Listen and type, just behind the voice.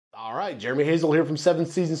All right, Jeremy Hazel here from 7th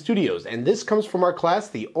Season Studios, and this comes from our class,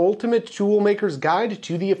 The Ultimate Toolmaker's Guide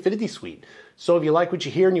to the Affinity Suite. So if you like what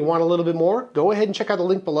you hear and you want a little bit more, go ahead and check out the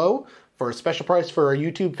link below for a special price for our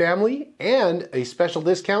YouTube family and a special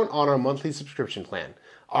discount on our monthly subscription plan.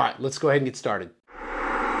 All right, let's go ahead and get started.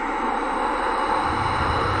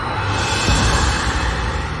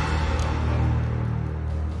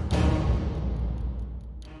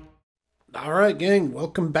 All right, gang,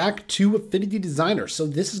 welcome back to Affinity Designer. So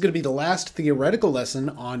this is going to be the last theoretical lesson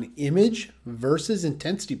on image versus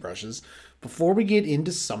intensity brushes before we get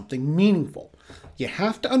into something meaningful. You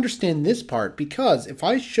have to understand this part because if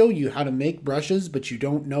I show you how to make brushes but you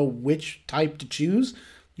don't know which type to choose,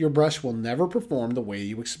 your brush will never perform the way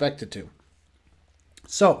you expect it to.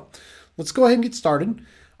 So let's go ahead and get started.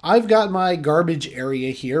 I've got my garbage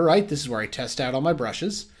area here, right? This is where I test out all my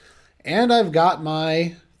brushes. And I've got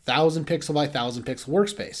my 1000 pixel by 1000 pixel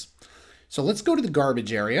workspace. So let's go to the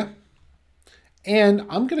garbage area, and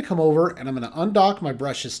I'm going to come over and I'm going to undock my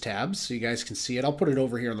brushes tab so you guys can see it. I'll put it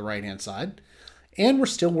over here on the right hand side, and we're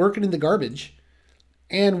still working in the garbage,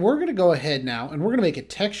 and we're going to go ahead now and we're going to make a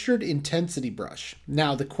textured intensity brush.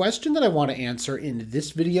 Now the question that I want to answer in this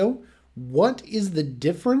video, what is the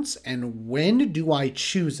difference and when do I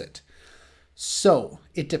choose it? So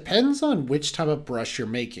it depends on which type of brush you're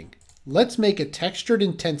making. Let's make a textured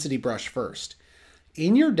intensity brush first.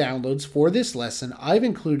 In your downloads for this lesson, I've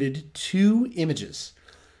included 2 images.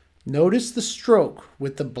 Notice the stroke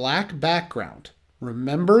with the black background.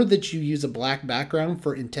 Remember that you use a black background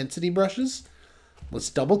for intensity brushes? Let's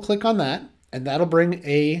double click on that, and that'll bring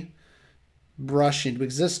a brush into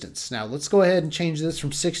existence. Now let's go ahead and change this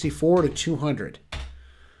from 64 to 200.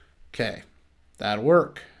 Okay, that'll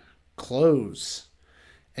work. Close.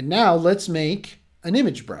 And now let's make an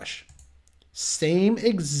image brush. Same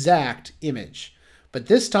exact image, but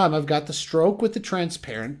this time I've got the stroke with the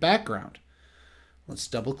transparent background. Let's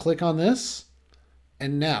double click on this,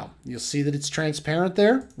 and now you'll see that it's transparent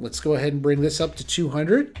there. Let's go ahead and bring this up to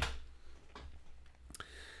 200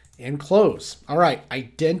 and close. All right,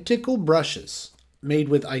 identical brushes made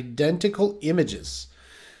with identical images.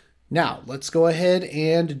 Now let's go ahead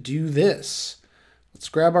and do this. Let's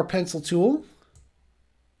grab our pencil tool,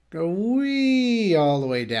 go way all the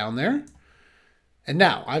way down there. And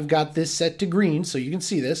now I've got this set to green so you can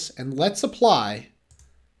see this, and let's apply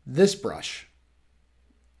this brush.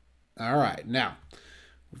 All right, now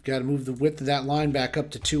we've got to move the width of that line back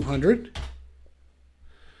up to 200.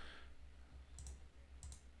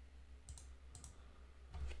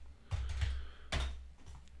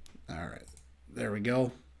 All right, there we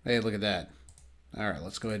go. Hey, look at that. All right,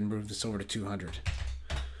 let's go ahead and move this over to 200.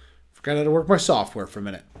 Forgot how to work my software for a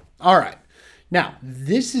minute. All right, now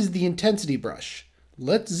this is the intensity brush.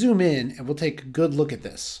 Let's zoom in and we'll take a good look at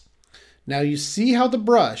this. Now you see how the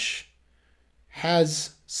brush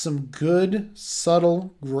has some good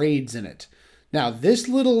subtle grades in it. Now this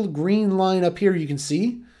little green line up here you can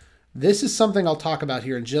see, this is something I'll talk about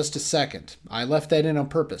here in just a second. I left that in on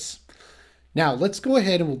purpose. Now let's go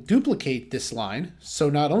ahead and we'll duplicate this line. So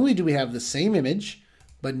not only do we have the same image,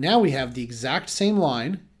 but now we have the exact same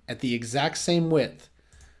line at the exact same width.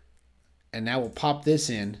 And now we'll pop this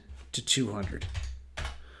in to 200.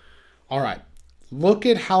 All right, look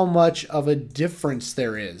at how much of a difference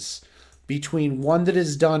there is between one that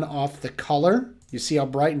is done off the color, you see how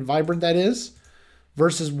bright and vibrant that is,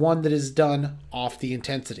 versus one that is done off the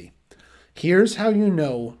intensity. Here's how you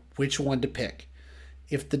know which one to pick.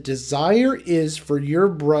 If the desire is for your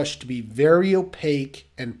brush to be very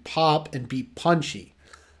opaque and pop and be punchy,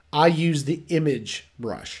 I use the image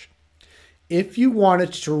brush. If you want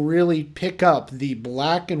it to really pick up the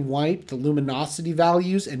black and white, the luminosity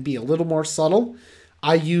values, and be a little more subtle,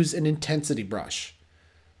 I use an intensity brush.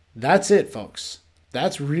 That's it, folks.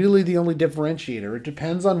 That's really the only differentiator. It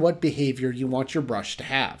depends on what behavior you want your brush to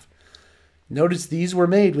have. Notice these were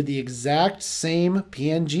made with the exact same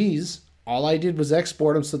PNGs. All I did was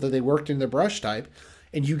export them so that they worked in their brush type,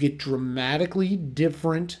 and you get dramatically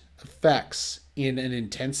different effects in an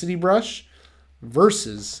intensity brush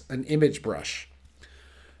versus an image brush.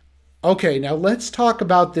 Okay, now let's talk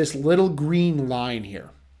about this little green line here.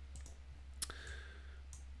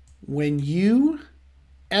 When you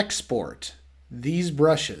export these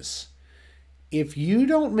brushes, if you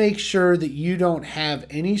don't make sure that you don't have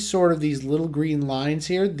any sort of these little green lines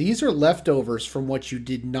here, these are leftovers from what you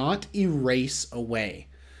did not erase away.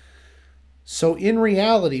 So in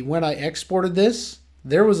reality, when I exported this,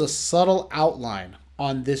 there was a subtle outline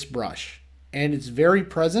on this brush. And it's very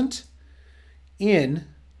present in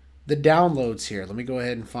the downloads here. Let me go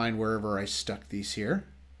ahead and find wherever I stuck these here.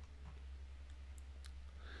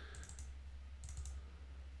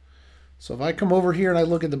 So if I come over here and I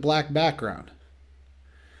look at the black background,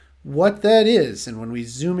 what that is, and when we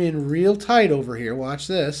zoom in real tight over here, watch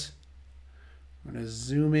this. I'm going to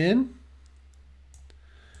zoom in.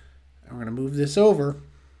 I'm going to move this over.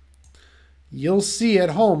 You'll see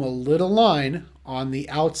at home a little line on the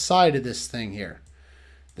outside of this thing here.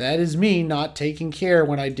 That is me not taking care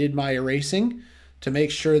when I did my erasing to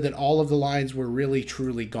make sure that all of the lines were really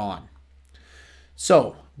truly gone.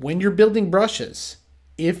 So when you're building brushes,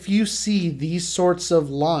 if you see these sorts of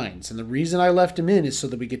lines, and the reason I left them in is so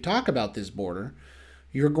that we could talk about this border,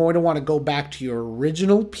 you're going to want to go back to your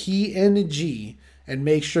original PNG and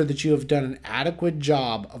make sure that you have done an adequate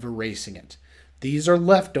job of erasing it. These are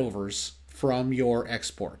leftovers from your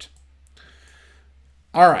export.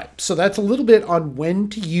 All right, so that's a little bit on when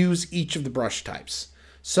to use each of the brush types.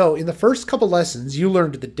 So in the first couple lessons, you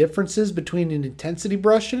learned the differences between an intensity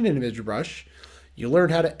brush and an image brush. You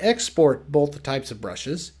learned how to export both the types of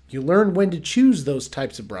brushes. You learned when to choose those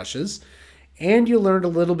types of brushes. And you learned a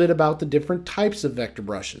little bit about the different types of vector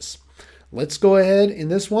brushes. Let's go ahead in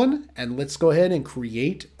this one and let's go ahead and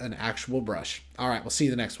create an actual brush. All right, we'll see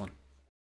you in the next one.